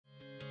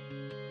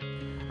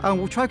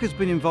Well, Troake has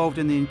been involved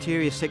in the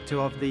interior sector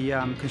of the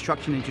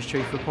construction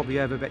industry for probably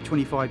over about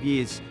 25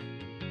 years.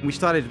 We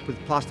started with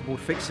plasterboard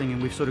fixing,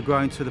 and we've sort of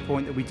grown to the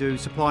point that we do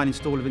supply and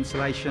install of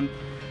insulation,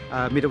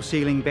 metal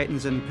ceiling,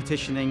 battens and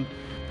partitioning,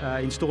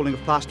 installing of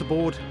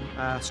plasterboard,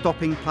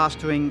 stopping,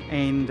 plastering,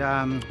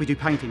 and we do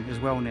painting as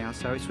well now.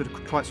 So it's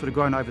quite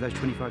grown over those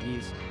 25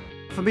 years.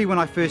 For me, when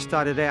I first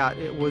started out,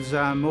 it was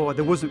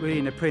there wasn't really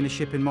an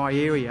apprenticeship in my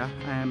area,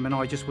 and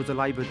I just was a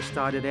labourer that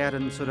started out,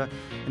 and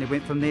it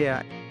went from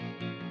there.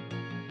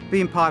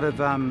 Being part of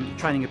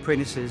training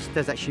apprentices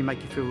does actually make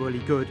you feel really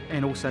good,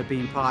 and also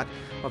being part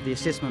of the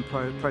assessment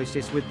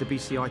process with the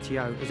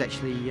BCITO is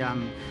actually,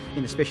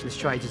 in the specialist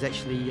trades,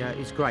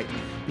 is great,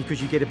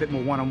 because you get a bit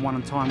more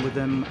one-on-one time with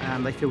them.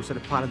 They feel sort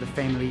of part of the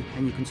family,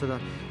 and you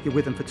can you're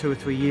with them for 2 or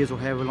 3 years or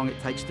however long it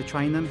takes to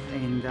train them,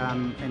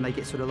 and they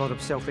get a lot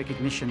of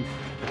self-recognition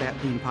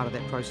about being part of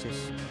that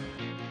process.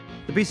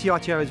 The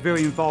BCITO is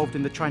very involved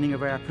in the training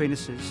of our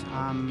apprentices,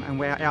 and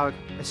where our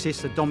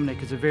assessor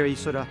Dominic is a very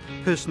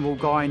personable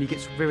guy, and he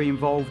gets very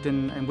involved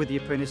and with the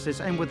apprentices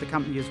and with the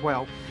company as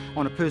well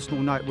on a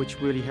personal note, which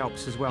really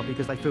helps as well,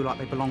 because they feel like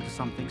they belong to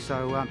something.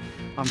 So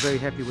I'm very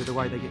happy with the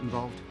way they get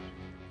involved.